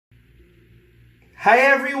Hi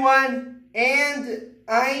everyone, and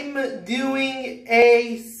I'm doing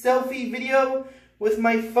a selfie video with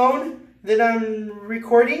my phone that I'm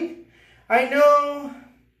recording. I know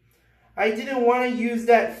I didn't want to use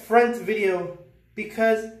that front video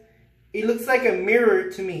because it looks like a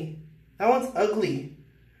mirror to me. That one's ugly.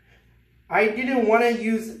 I didn't want to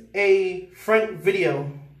use a front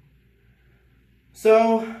video.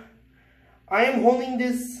 So I am holding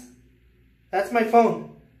this. That's my phone.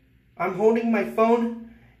 I'm holding my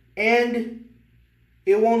phone and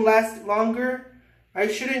it won't last longer. I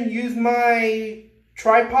shouldn't use my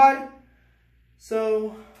tripod.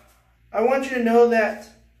 So I want you to know that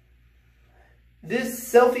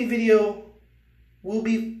this selfie video will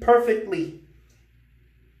be perfectly.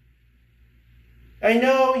 I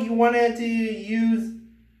know you wanted to use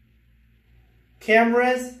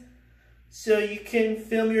cameras so you can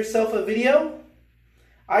film yourself a video.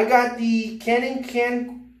 I got the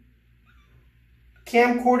Canon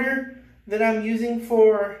camcorder that I'm using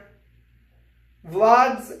for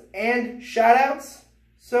vlogs and shoutouts,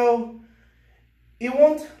 so it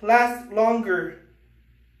won't last longer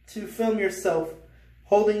to film yourself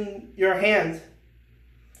holding your hand.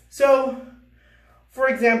 So, for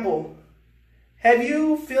example, have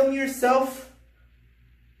you filmed yourself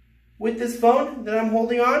with this phone that I'm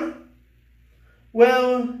holding on?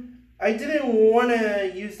 Well, I didn't want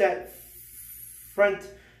to use that front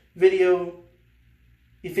video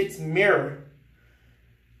if it's mirror.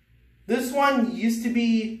 This one used to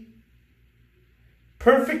be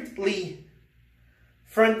perfectly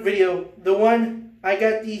front video. The one I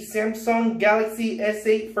got the Samsung Galaxy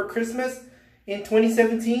S8 for Christmas in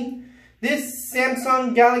 2017. This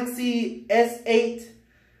Samsung Galaxy S8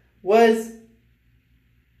 was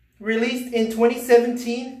released in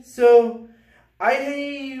 2017, so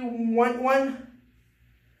I want one.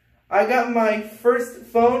 I got my first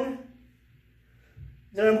phone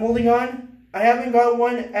that I'm holding on. I haven't got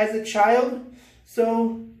one as a child,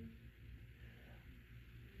 so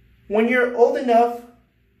when you're old enough,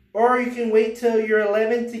 or you can wait till you're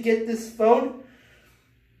 11 to get this phone.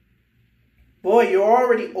 Boy, you're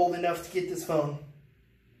already old enough to get this phone.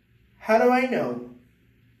 How do I know?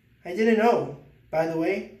 I didn't know, by the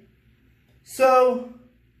way. So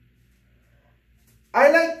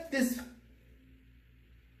I like this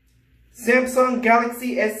Samsung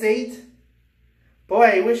Galaxy S8. Boy,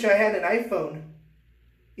 I wish I had an iPhone.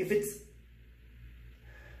 If it's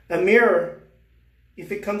a mirror,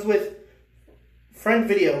 if it comes with front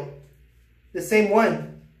video, the same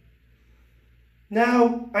one.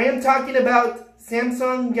 Now, I am talking about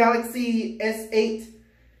Samsung Galaxy S8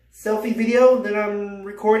 selfie video that I'm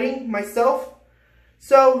recording myself.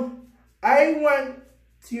 So, I want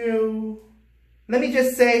to, let me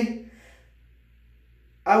just say,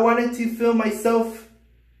 I wanted to film myself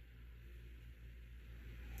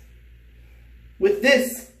with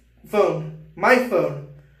this phone, my phone,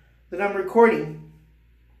 that I'm recording.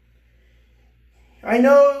 I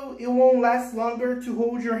know it won't last longer to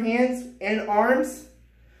hold your hands and arms,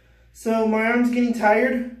 so my arm's getting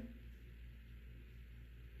tired.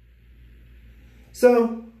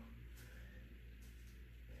 So,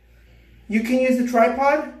 you can use the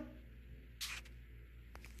tripod.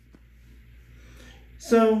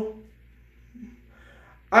 So,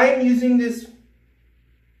 I'm using this.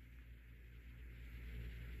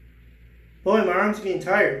 Boy, my arms are getting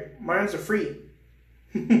tired. My arms are free.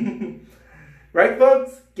 Right,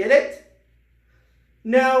 folks? Get it?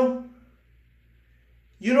 Now,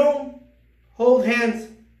 you don't hold hands.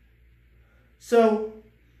 So,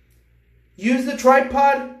 use the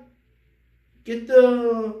tripod. Get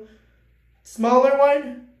the smaller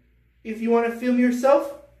one if you want to film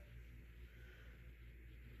yourself.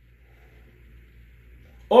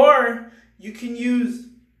 Or you can use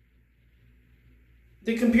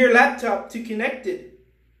the computer laptop to connect it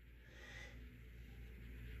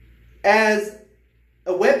as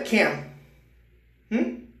a webcam.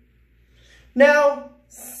 Now,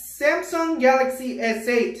 Samsung Galaxy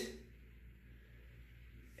S8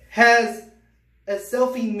 has a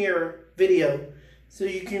selfie mirror video, so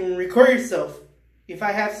you can record yourself. If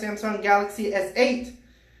I have Samsung Galaxy S8,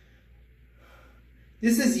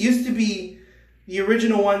 this is used to be the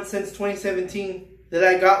original one since 2017 that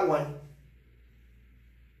I got one.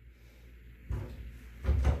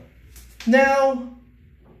 Now,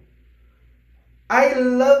 I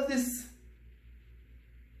love this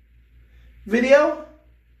video.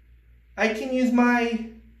 I can use my,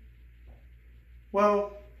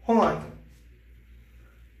 well, hold on.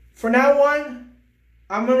 For now on,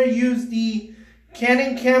 I'm going to use the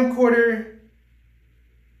Canon camcorder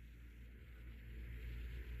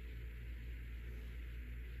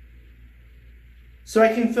so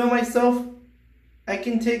I can film myself. I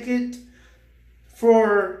can take it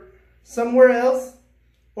for somewhere else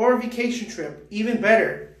or a vacation trip, even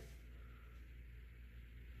better.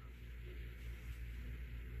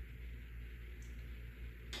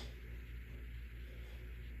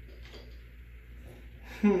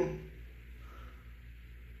 Alright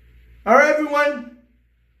everyone,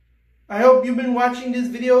 I hope you've been watching this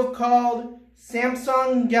video called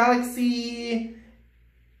Samsung Galaxy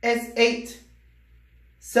S8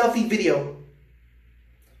 selfie video.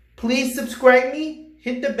 Please subscribe me,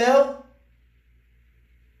 hit the bell,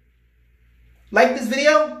 like this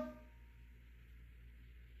video,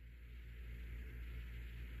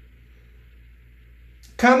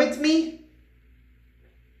 comment me,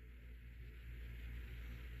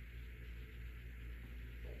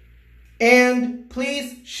 and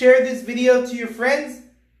please share this video to your friends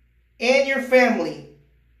and your family.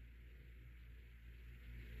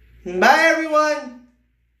 Bye everyone,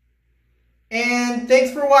 and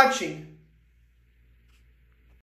thanks for watching.